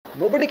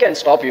Nobody can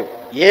stop you.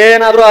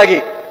 ಏನಾದ್ರೂ ಆಗಿ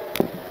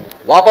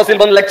ವಾಪಸ್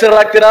ಇಲ್ಲಿ ಬಂದು ಲೆಕ್ಚರರ್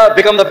ಆಗ್ತೀರಾ,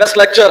 ಬಿಕಮ್ ದ ಬೆಸ್ಟ್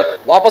ಲೆಕ್ಚರ್.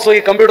 ವಾಪಸ್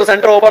ಹೋಗಿ ಕಂಪ್ಯೂಟರ್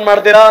ಸೆಂಟರ್ ಓಪನ್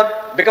ಮಾಡ್ತೀರಾ,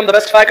 ಬಿಕಮ್ ದ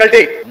ಬೆಸ್ಟ್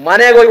ಫ್ಯಾಕಲ್ಟಿ.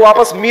 ಮನೆಗೆ ಹೋಗಿ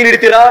ವಾಪಸ್ ಮೀನ್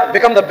ಹಿಡಿತೀರಾ,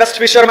 become the best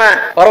Fisher man.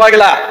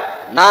 ಪರವಾಗಿಲ್ಲ,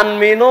 ನನ್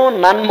ಮೀನು,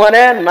 ನನ್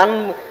ಮನೆ, ನನ್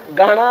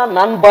ಗಹಣ,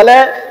 ನನ್ ಬಲೆ,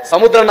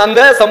 ಸಮುದ್ರ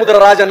ನಂದೇ, ಸಮುದ್ರ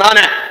ರಾಜ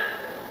ನಾನೇ.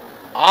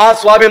 ಆ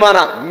ಸ್ವಾಭಿಮಾನ.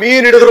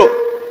 ಮೀನ್ ಹಿಡಿದ್ರು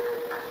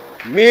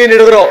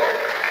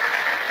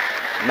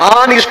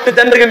ನಾನು ಇಷ್ಟು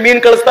ಜನರಿಗೆ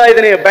ಮೀನ್ ಕಳಿಸ್ತಾ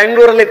ಇದ್ದೀನಿ.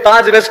 ಬೆಂಗಳೂರಲ್ಲಿ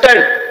ತಾಜ್ ವೆಸ್ಟ್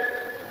ಎಂಡ್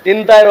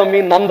ತಿಂತಾ ಇರೋ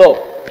ಮೀನ್ ನಂದು,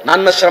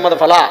 ನನ್ನ ಶ್ರಮದ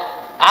ಫಲ.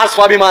 ಆ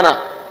ಸ್ವಾಭಿಮಾನ.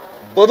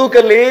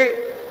 ಬದುಕಲ್ಲಿ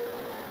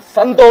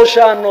ಸಂತೋಷ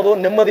ಅನ್ನೋದು,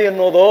 ನೆಮ್ಮದಿ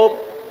ಅನ್ನೋದು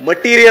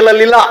ಮಟೀರಿಯಲ್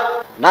ಅಲ್ಲಿಲ್ಲ,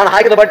 ನಾನು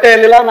ಹಾಕಿದ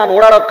ಬಟ್ಟೆಯಲ್ಲಿಲ್ಲ, ನಾನು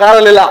ಓಡಾಡೋ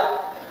ಕಾರಲ್ಲಿಲ್ಲ.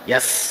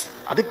 ಎಸ್,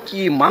 ಅದಕ್ಕೆ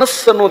ಈ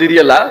ಮನಸ್ಸು ಅನ್ನೋದು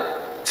ಇದೆಯಲ್ಲ,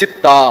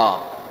 ಚಿತ್ತ,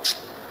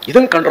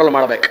 ಇದನ್ನ ಕಂಟ್ರೋಲ್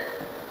ಮಾಡ್ಬೇಕು.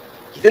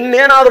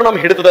 ಇದನ್ನೇನಾದ್ರೂ ನಮ್ಮ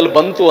ಹಿಡಿತದಲ್ಲಿ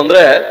ಬಂತು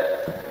ಅಂದ್ರೆ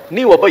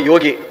ನೀವೊಬ್ಬ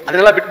ಯೋಗಿ.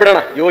 ಅದನ್ನೆಲ್ಲ ಬಿಟ್ಬಿಡೋಣ,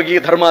 ಯೋಗಿ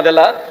ಧರ್ಮ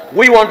ಅದೆಲ್ಲ.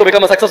 We want to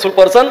become a successful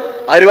person.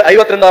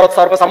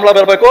 50,000-60,000 ರೂಪಾಯಿ ಸಂಬಳ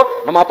ಬರಬೇಕು,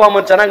 ನಮ್ಮ ಅಪ್ಪ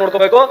ಅಮ್ಮನ ಚೆನ್ನಾಗಿ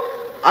ನೋಡ್ಕೋಬೇಕು.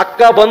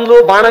 ಅಕ್ಕ ಬಂದ್ಲು,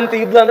 ಬಾಣಂತಿ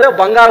ಇದ್ಲು ಅಂದ್ರೆ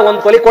ಬಂಗಾರ ಒಂದ್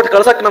ತೊಲಿ ಕೊಟ್ಟು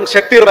ಕಳ್ಸಕ್ ನಮ್ಗೆ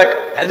ಶಕ್ತಿ ಇರ್ಬೇಕು,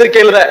 ಹೆದರಿಕೆ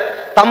ಇಲ್ಲದೆ.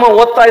 ತಮ್ಮ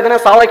ಓದ್ತಾ ಇದ್ದಾನೆ,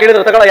 1,000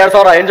 ಕೇಳಿದ್ರೆ ತಗೊಳ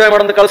 2,000 ಎಂಜಾಯ್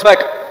ಮಾಡೋದು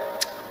ಕಳ್ಸ್ಬೇಕು.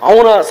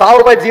 ಅವನು 1,000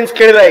 ರೂಪಾಯಿ ಜೀನ್ಸ್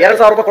ಕೇಳಿದ್ರೆ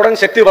 2,000 ರೂಪಾಯಿ ಕೊಡಂಗ್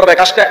ಶಕ್ತಿ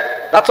ಬರ್ಬೇಕು ಅಷ್ಟೇ.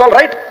 That's all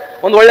right.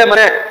 ಒಂದು ಒಳ್ಳೆ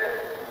ಮನೆ,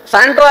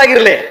 ಸ್ಯಾಂಟ್ರಾ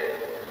ಆಗಿರ್ಲಿ,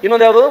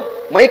 ಇನ್ನೊಂದು ಯಾವುದು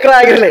ಮೈಕ್ರಾ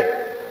ಆಗಿರ್ಲಿ,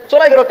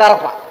 ಚಲೋ ಆಗಿರೋ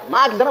ಕಾರಪ್ಪ,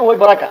 4 ಜನ ಹೋಗಿ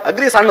ಬರಾಕ.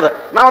 ಅಗ್ರಿ ಸಣ್ಣದ,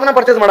 ನಾವ್ ಅದನ್ನ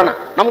ಪರ್ಚೇಸ್ ಮಾಡೋಣ.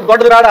 ನಮ್ಗೆ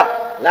ದೊಡ್ಡದು ಬೇಡ,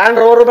 ಲ್ಯಾಂಡ್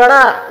ರೋವರ್ ಬೇಡ,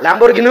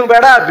 ಲ್ಯಾಂಬೋರ್ಗಿನಿ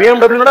ಬೇಡ,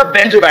 BMW ಬೇಡ,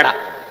 ಬೆಂಜು ಬೇಡ.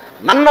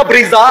 ನನ್ನ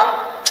ಬ್ರೀಜಾ,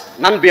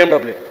 ನನ್ನ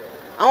BMW.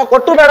 ಅವ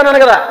ಕೊಟ್ಟು ಬೇಡ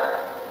ನನಗದ.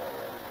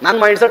 ನನ್ನ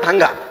ಮೈಂಡ್ ಸೆಟ್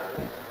ಹಂಗ.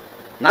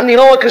 ನನ್ನ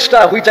Innova Crysta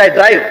which I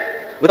drive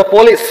with a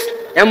police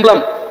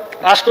emblem,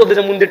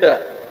 ರಾಷ್ಟ್ರೋಧ್ವಜ ಮುಂದಿಟ್ಟ,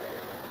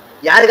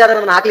 ಯಾರಿಗಾದ್ರೂ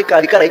ನನ್ನ ಹಾಕ್ಲಿಕ್ಕೆ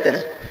ಅಧಿಕಾರ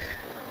ಐತೇನೆ?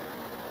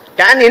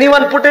 Can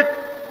anyone put it?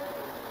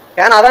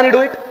 Can Adani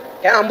do it?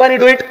 Can Ambani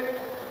do it?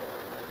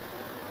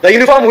 The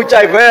uniform which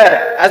I wear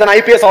as an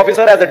IPS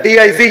officer, as a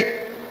DIG,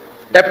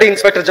 Deputy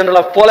Inspector General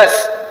of Police,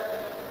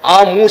 ಆ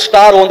 3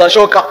 star, ಒಂದು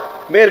ಅಶೋಕ,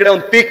 ಮೇಲ್ಗಡೆ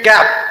ಒಂದು peak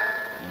cap,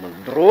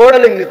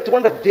 ರೋಡಲ್ಲಿ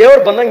ನಿಂತ್ಕೊಂಡ್ರೆ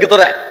ದೇವ್ರು ಬಂದಂಗೆ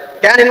ಇರ್ತದೆ.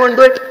 Can anyone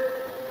do it?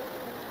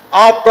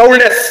 ಆ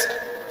proudness,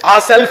 ಆ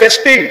ಸೆಲ್ಫ್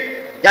ಎಸ್ಟೀಮ್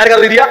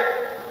ಯಾರಿಗಾದ್ರೂ ಇದೆಯಾ?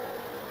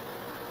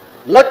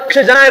 ಲಕ್ಷ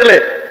ಜನ ಇರಲಿ,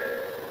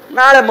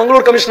 ನಾಳೆ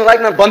ಮಂಗಳೂರು ಕಮಿಷನರ್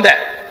ಆಗಿ ನಾನು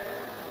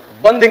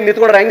ಬಂದು ಹಿಂಗೆ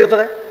ನಿಂತ್ಕೊಂಡ್ರೆ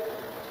ಹೆಂಗಿರ್ತದೆ?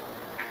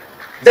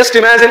 Just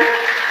imagine.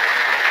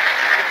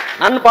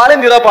 ನನ್ನ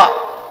ಪಾಲಿಂದ ಇದಪ್ಪ,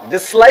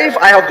 this life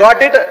I have got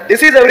it,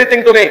 this is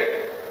everything to me.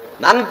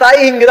 ನನ್ನ ತಾಯಿ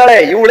ಹಿಂಗಿದಾಳೆ,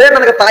 ಇವಳೇ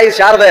ನನಗೆ ತಾಯಿ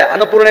ಶಾರದೆ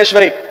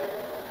ಅನ್ನಪೂರ್ಣೇಶ್ವರಿ.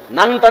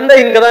 ನನ್ನ ತಂದೆ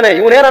ಹಿಂಗದಾನೆ,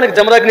 ಇವನೇ ನನಗೆ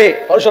ಜಮದಗ್ನಿ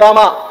ಪರಶುರಾಮ,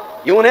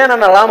 ಇವನೇ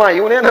ನನ್ನ ರಾಮ,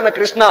 ಇವನೇ ನನ್ನ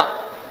ಕೃಷ್ಣ.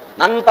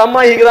 ನನ್ನ ತಮ್ಮ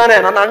ಹೀಗಿದಾನೆ,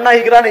 ನನ್ನ ಅಣ್ಣ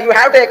ಹೀಗಿದಾನೆ. You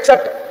have to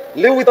accept,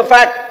 live with a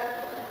fact.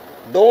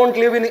 Don't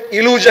live in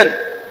illusion.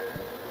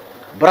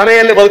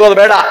 ಭ್ರಮೆಯಲ್ಲಿ ಬದುಕೋದು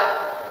ಬೇಡ.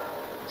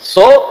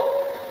 ಸೊ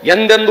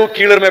ಎಂದೆಂದೂ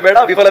ಕೀಳಿರ್ಮೆ ಬೇಡ.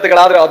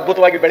 ವಿಫಲತೆಗಳಾದ್ರೆ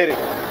ಅದ್ಭುತವಾಗಿ ಬೆಳೀರಿ.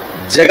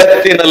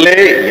 ಜಗತ್ತಿನಲ್ಲಿ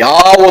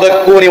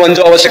ಯಾವುದಕ್ಕೂ ನೀವು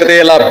ಅಂಜೋ ಅವಶ್ಯಕತೆ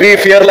ಇಲ್ಲ. B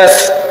fearless.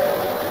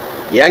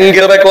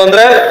 ಹೆಂಗಿರ್ಬೇಕು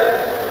ಅಂದ್ರೆ,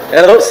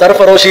 ಯಾರು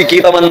ಸರ್ಫರೋಶಿ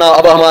ಕೀತಮನ್ನ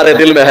ಅಬ ಹಮಾರೆ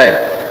ದಿಲ್ ಮೇ ಹೈ,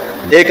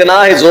 ದೇಖನಾ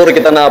ಹೈ ಜೋರ್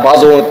ಕಿತನ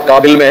ಬಾಜು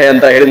ಕಾಬಿಲ್ ಮೇ ಹೈ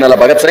ಅಂತ ಹೇಳಿದ್ನಲ್ಲ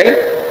ಭಗತ್ ಸಿಂಗ್.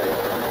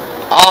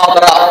 ಆ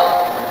ತರ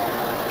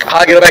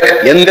ಹಾಗಿರ್ಬೇಕು.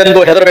 ಎಂದೆಂದೂ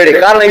ಹೆದರಬೇಡಿ.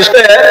 ಕಾರಣ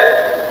ಇಷ್ಟೇ,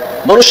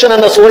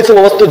 ಮನುಷ್ಯನನ್ನ ಸೋಲಿಸುವ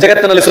ವಸ್ತು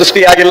ಜಗತ್ತಿನಲ್ಲಿ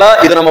ಸೃಷ್ಟಿಯಾಗಿಲ್ಲ.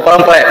 ಇದು ನಮ್ಮ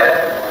ಪರಂಪರೆ.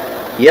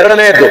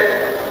 ಎರಡನೆಯದ್ದು,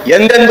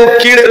 ಎಂದೆಂದೂ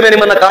ಕೀಳಿರ್ಮೆ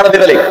ನಿಮ್ಮನ್ನ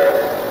ಕಾಣದಿರಲಿ.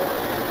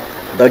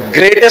 The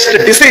greatest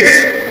disease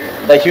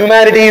the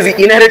humanity is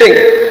inheriting,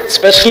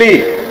 especially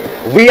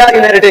we are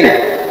inheriting.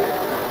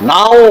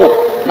 ನಾವು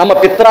ನಮ್ಮ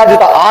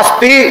ಪಿತ್ರಾರ್ಜಿತ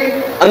ಆಸ್ತಿ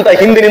ಅಂತ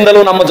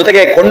ಹಿಂದಿನಿಂದಲೂ ನಮ್ಮ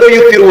ಜೊತೆಗೆ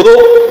ಕೊಂಡೊಯ್ಯುತ್ತಿರುವುದು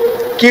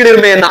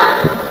ಕೀಳಿರ್ಮೆಯನ್ನ.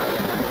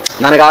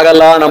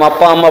 ನನಗಾಗಲ್ಲ, ನಮ್ಮ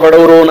ಅಪ್ಪ ಅಮ್ಮ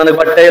ಬಡವರು, ನನಗೆ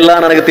ಬಟ್ಟೆ ಇಲ್ಲ,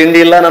 ನನಗೆ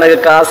ತಿಂಡಿ ಇಲ್ಲ, ನನಗೆ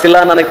ಕಾಸಿಲ್ಲ,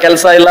 ನನಗೆ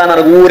ಕೆಲಸ ಇಲ್ಲ,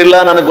 ನನಗೆ ಊರಿಲ್ಲ,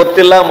 ನನಗೆ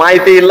ಗೊತ್ತಿಲ್ಲ,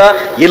 ಮಾಹಿತಿ ಇಲ್ಲ,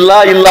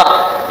 ಇಲ್ಲ ಇಲ್ಲ,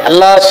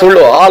 ಎಲ್ಲ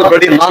ಸುಳ್ಳು. All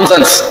bloody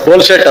nonsense,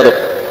 ಬೋಲ್ಶೆಟ್. ಅದು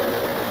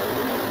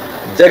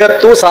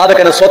ಜಗತ್ತು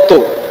ಸಾಧಕನ ಸ್ವತ್ತು.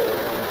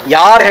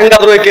 ಯಾರು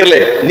ಹೆಂಗಾದ್ರೂ ಬೇಕಿರ್ಲಿ,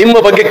 ನಿಮ್ಮ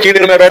ಬಗ್ಗೆ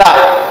ಕೀಳಿರ್ಮೆ ಬೇಡ.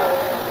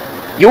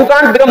 You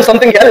can't become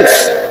something else.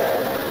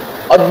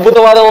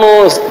 ಅದ್ಭುತವಾದವನು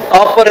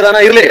topper ಇದಾನ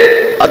ಇರ್ಲಿ,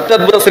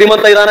 ಅತ್ಯದ್ಭುತ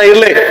ಶ್ರೀಮಂತ ಇದಾನ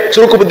ಇರ್ಲಿ,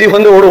 ಚುರುಕು ಬುದ್ಧಿ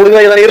ಹೊಂದಿ ಹುಡುಗ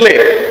ಇದಾನ ಇರ್ಲಿ,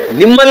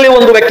 ನಿಮ್ಮಲ್ಲಿ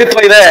ಒಂದು ವ್ಯಕ್ತಿತ್ವ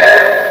ಇದೆ.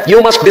 You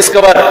must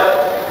Discover,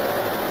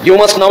 you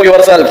must now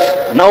your self,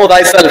 now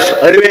ದೈ ಸೆಲ್ಫ್,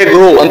 ಅರಿವೇ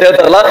ಗುರು ಅಂತ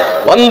ಹೇಳ್ತಾರಲ್ಲ.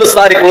 ಒಂದು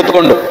ಸಾರಿ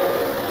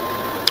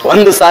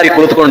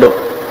ಕುಳಿತುಕೊಂಡು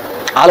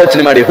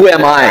ಆಲೋಚನೆ ಮಾಡಿ, ಹೂ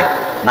ಆಮ್ ಐ?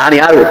 ನಾನು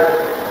ಯಾರು?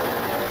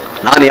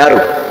 ನಾನು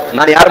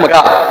ಯಾರ ಮಗ?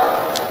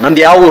 ನಂದು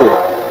ಯಾವ ಊರು?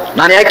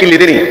 ನಾನು ಯಾಕೆ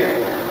ಇಲ್ಲಿದ್ದೀನಿ?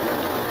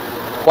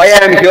 Why I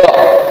am here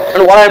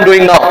and what I am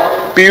doing now?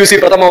 PUC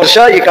ಪ್ರಥಮ ವರ್ಷ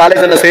ಈ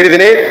ಕಾಲೇಜನ್ನು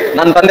ಸೇರಿದ್ದೀನಿ.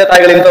 ನನ್ನ ತಂದೆ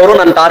ತಾಯಿಗಳಿಂದವರು,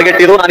 ನನ್ನ ಟಾರ್ಗೆಟ್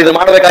ಇದು, ನಾನು ಇದು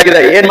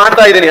ಮಾಡಬೇಕಾಗಿದೆ, ಏನ್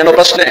ಮಾಡ್ತಾ ಇದ್ದೀನಿ ಅನ್ನೋ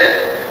ಪ್ರಶ್ನೆ.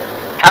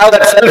 Have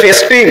that self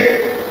esteem.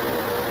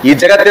 ಈ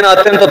ಜಗತ್ತಿನ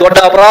ಅತ್ಯಂತ ದೊಡ್ಡ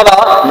ಅಪರಾಧ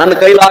ನನ್ನ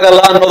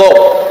ಕೈಲಾಗಲ್ಲ ಅನ್ನೋದು.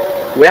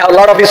 We have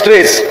lot of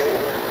histories,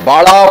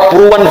 ಬಹಳ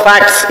ಪ್ರೂವನ್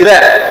ಫ್ಯಾಕ್ಟ್ಸ್ ಇದೆ.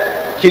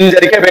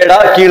 ಹಿಂಜರಿಕೆ ಬೇಡ,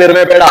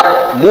 ಕೀಳಿರ್ಮೆ ಬೇಡ.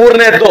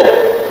 ಮೂರನೇದ್ದು,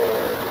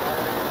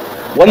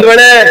 ಒಂದು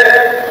ವೇಳೆ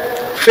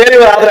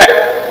ಫೇಲ್ಯೂರ್ ಆದ್ರೆ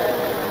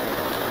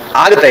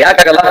ಆಗುತ್ತೆ,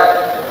 ಯಾಕಾಗಲ್ಲ?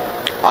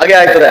 ಹಾಗೆ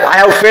ಆಯ್ತದೆ. I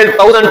have failed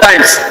 1000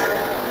 times.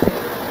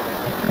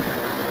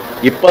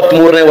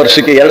 23ನೇ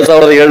ವರ್ಷಕ್ಕೆ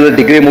 2007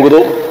 ಡಿಗ್ರಿ ಮುಗಿದು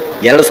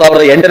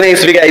 2008ನೇ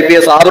ಇಸ್ವಿಗೆ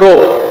IPS ಆದರೂ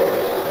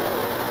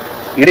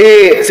ಇಡೀ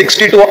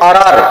 62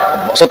 RR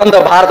ಸ್ವತಂತ್ರ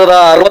ಭಾರತದ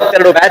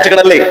 62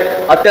 ಬ್ಯಾಚ್ಗಳಲ್ಲಿ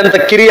ಅತ್ಯಂತ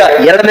ಕಿರಿಯ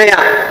ಎರಡನೆಯ,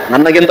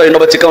 ನನಗಿಂತ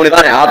ಇನ್ನೊಬ್ಬ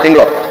ಚಿಕ್ಕವನಿದ್ದಾನೆ, ಆ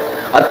ತಿಂಗಳು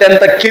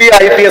ಅತ್ಯಂತ ಕಿರಿಯ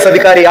IPS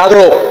ಅಧಿಕಾರಿ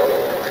ಆದರೂ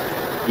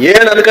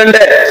ಏನ್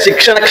ಅನ್ಕಂಡೆ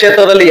ಶಿಕ್ಷಣ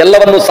ಕ್ಷೇತ್ರದಲ್ಲಿ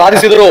ಎಲ್ಲವನ್ನು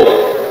ಸಾಧಿಸಿದ್ರು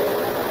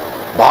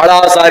ಬಹಳ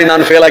ಸಾರಿ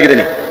ನಾನು ಫೇಲ್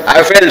ಆಗಿದ್ದೀನಿ.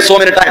 I failed so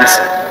many times.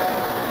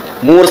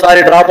 3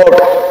 sorry drop out,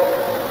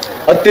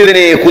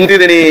 ಹತ್ತಿದ್ದೀನಿ,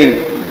 ಕುಂತಿದ್ದೀನಿ,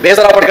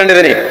 ಬೇಸರ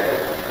ಪಡ್ಕೊಂಡಿದ್ದೀನಿ.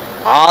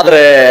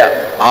 ಆದ್ರೆ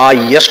ಆ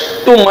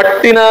ಎಷ್ಟು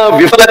ಮಟ್ಟಿನ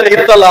ವಿಫಲತೆ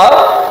ಇತ್ತಲ್ಲ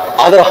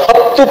ಅದರ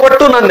 10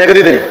 ಪಟ್ಟು ನಾನು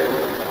ನೆಗೆದಿದ್ದೀನಿ.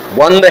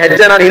 ಒಂದು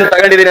ಹೆಜ್ಜೆ ನಾನು ಹಿಂದೆ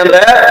ತಗೊಂಡಿದ್ದೀನಿ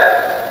ಅಂದ್ರೆ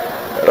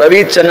Ravi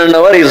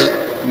Channannavar is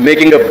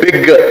making a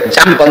big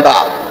jump ಅಂತ.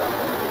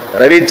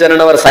 ರವಿ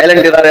ಚನ್ನಣ್ಣವರ್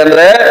ಸೈಲೆಂಟ್ ಇದ್ದಾರೆ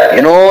ಅಂದ್ರೆ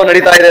ಏನೋ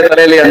ನಡೀತಾ ಇದೆ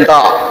ತಲೆಯಲ್ಲಿ ಅಂತ.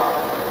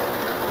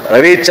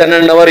 ರವಿ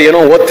ಚನ್ನಣ್ಣವರ್ ಏನೋ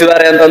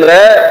ಓದ್ತಿದ್ದಾರೆ ಅಂತಂದ್ರೆ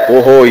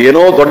ಓಹೋ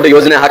ಏನೋ ದೊಡ್ಡ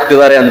ಯೋಜನೆ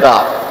ಹಾಕ್ತಿದ್ದಾರೆ ಅಂತ.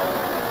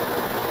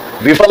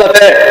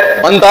 ವಿಫಲತೆ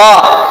ಅಂತ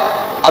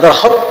ಅದರ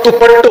 10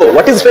 ಪಟ್ಟು.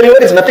 What is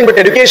failure is nothing but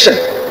education,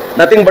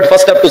 nothing but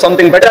first step to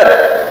something better.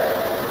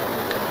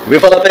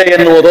 ವಿಫಲತೆ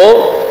ಎನ್ನುವುದು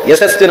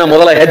ಯಶಸ್ಸಿನ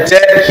ಮೊದಲ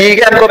ಹೆಜ್ಜೆ,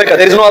 ಹೀಗೆ ಅನ್ಕೋಬೇಕು.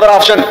 There is no other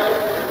option.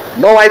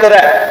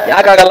 ನೋವಾಯ್ತದೆ,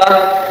 ಯಾಕಾಗಲ್ಲ?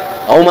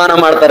 ಅವಮಾನ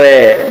ಮಾಡ್ತಾರೆ,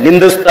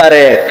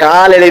 ನಿಂದಿಸ್ತಾರೆ,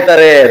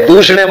 ಕಾಲೆಳಿತಾರೆ,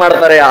 ದೂಷಣೆ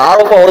ಮಾಡ್ತಾರೆ,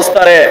 ಆರೋಪ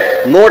ಹೊರಿಸ್ತಾರೆ,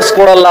 ನೋಟ್ಸ್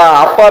ಕೊಡಲ್ಲ,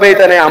 ಅಪ್ಪ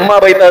ಬೈತಾನೆ, ಅಮ್ಮ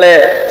ಬೈತಾಳೆ,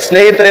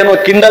 ಸ್ನೇಹಿತರೇನೋ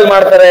ಕಿಂಡಲ್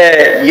ಮಾಡ್ತಾರೆ,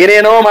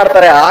 ಏನೇನೋ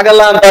ಮಾಡ್ತಾರೆ,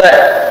 ಆಗಲ್ಲ ಅಂತಾರೆ.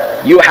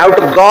 You have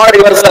to guard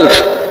your self.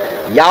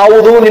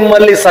 ಯಾವುದು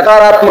ನಿಮ್ಮಲ್ಲಿ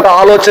ಸಕಾರಾತ್ಮಕ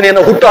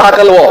ಆಲೋಚನೆಯನ್ನು ಹುಟ್ಟು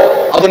ಹಾಕಲ್ವೋ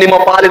ಅದು ನಿಮ್ಮ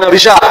ಪಾಲಿನ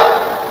ವಿಷ.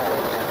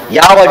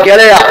 ಯಾವ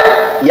ಗೆಳೆಯ,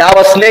 ಯಾವ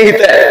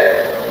ಸ್ನೇಹಿತೆ,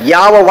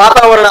 ಯಾವ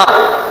ವಾತಾವರಣ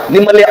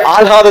ನಿಮ್ಮಲ್ಲಿ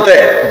ಆಹ್ಲಾದತೆ,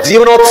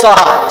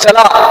 ಜೀವನೋತ್ಸಾಹ, ಛಲ,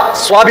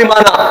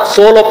 ಸ್ವಾಭಿಮಾನ,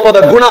 ಸೋಲೊಪ್ಪದ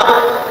ಗುಣ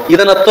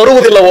ಇದನ್ನ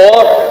ತರುವುದಿಲ್ಲವೋ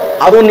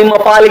ಅದು ನಿಮ್ಮ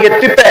ಪಾಲಿಗೆ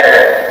ತಿಪ್ಪೆ.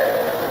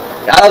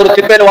 ಯಾರಾದ್ರೂ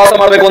ತಿಪ್ಪೆಯಲ್ಲಿ ವಾಸ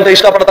ಮಾಡ್ಬೇಕು ಅಂತ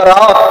ಇಷ್ಟಪಡ್ತಾರ?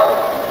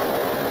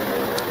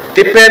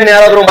 ತಿಪ್ಪೆಯನ್ನು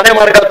ಯಾರಾದ್ರೂ ಮನೆ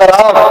ಮಾಡ್ಕೊಳ್ತಾರ?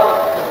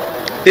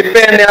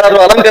 ತಿಪ್ಪೆಯನ್ನು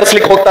ಯಾರಾದ್ರೂ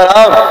ಅಲಂಕರಿಸ್ಲಿಕ್ಕೆ ಹೋಗ್ತಾರ?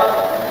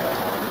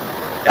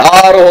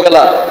 ಯಾರು ಹೋಗಲ್ಲ.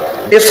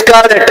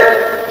 Discard it,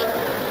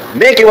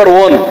 make your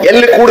own.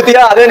 ಎಲ್ಲಿ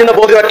ಕೂಡ್ತೀಯಾ ಅದೇ ನಿನ್ನ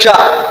ಬೋಧಿ ವೃಕ್ಷ.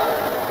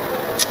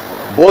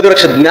 ಬೋಧಿ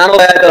ವೃಕ್ಷ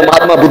ಜ್ಞಾನೋದಯ ಆಯ್ತಲ್ಲ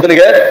ಮಹಾತ್ಮ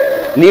ಬುದ್ಧನಿಗೆ.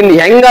 ನೀನ್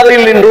ಹೆಂಗಾದ್ರೂ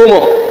ಇಲ್ಲಿ ನಿನ್ ರೂಮು,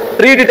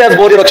 ಟ್ರೀಟ್ ಇಟ್ ಆಸ್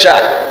ಬೋಧಿ ವೃಕ್ಷ,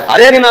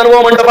 ಅದೇ ನಿನ್ನ ಅನುಭವ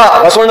ಮಂಟಪ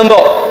ಬಸವಣ್ಣಂದು.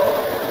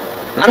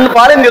 ನನ್ನ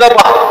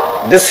ಪಾಲಿಂದಿದಪ್ಪ,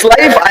 this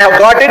life I have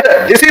got it,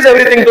 this is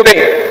everything to me.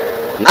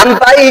 ನನ್ನ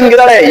ತಾಯಿ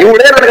ಹಿಂಗಿದಾಳೆ,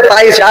 ಇವಳೇ ನನಗೆ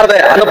ತಾಯಿ ಶಾರದೆ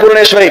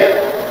ಅನ್ನಪೂರ್ಣೇಶ್ವರಿ.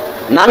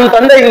 ನನ್ನ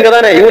ತಂದೆ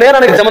ಹಿಂಗದಾನೆ, ಇವನೇ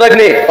ನನಗೆ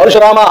ಜಮದಗ್ನಿ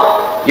ಪರಶುರಾಮ,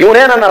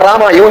 ಇವನೇ ನನ್ನ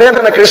ರಾಮ, ಇವನೇ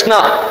ನನ್ನ ಕೃಷ್ಣ.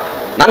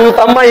 ನನ್ನ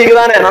ತಮ್ಮ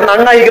ಹೀಗಿದಾನೆ, ನನ್ನ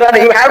ಅಣ್ಣ ಹೀಗಿದಾನೆ.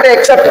 You have to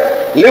accept,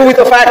 live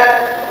with a fact.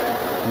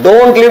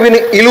 Don't live in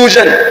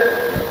illusion.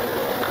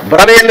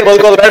 ಭ್ರಮೆಯಲ್ಲಿ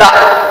ಬದುಕೋದು ಬೇಡ.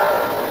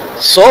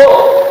 ಸೊ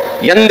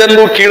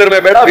ಎಂದೆಂದೂ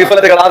ಕೀಳಿರ್ಬೇಕು ಬೇಡ.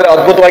 ವಿಫಲತೆಗಳಾದ್ರೆ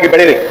ಅದ್ಭುತವಾಗಿ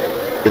ಬೆಳೀರಿ.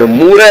 ಇದು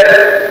ಮೂರೇ.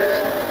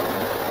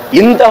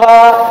 ಇಂತಹ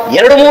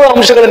 2-3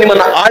 ಅಂಶಗಳು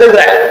ನಿಮ್ಮನ್ನ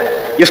ಆಳಿದ್ರೆ,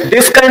 if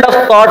this kind of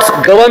thoughts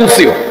governs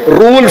you,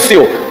 rules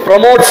you,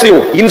 promotes you,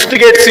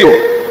 instigates you,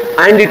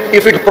 and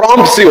if it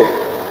prompts you,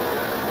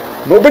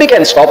 nobody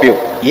can stop you.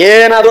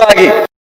 ಏನಾದ್ರೂ ಆಗಿ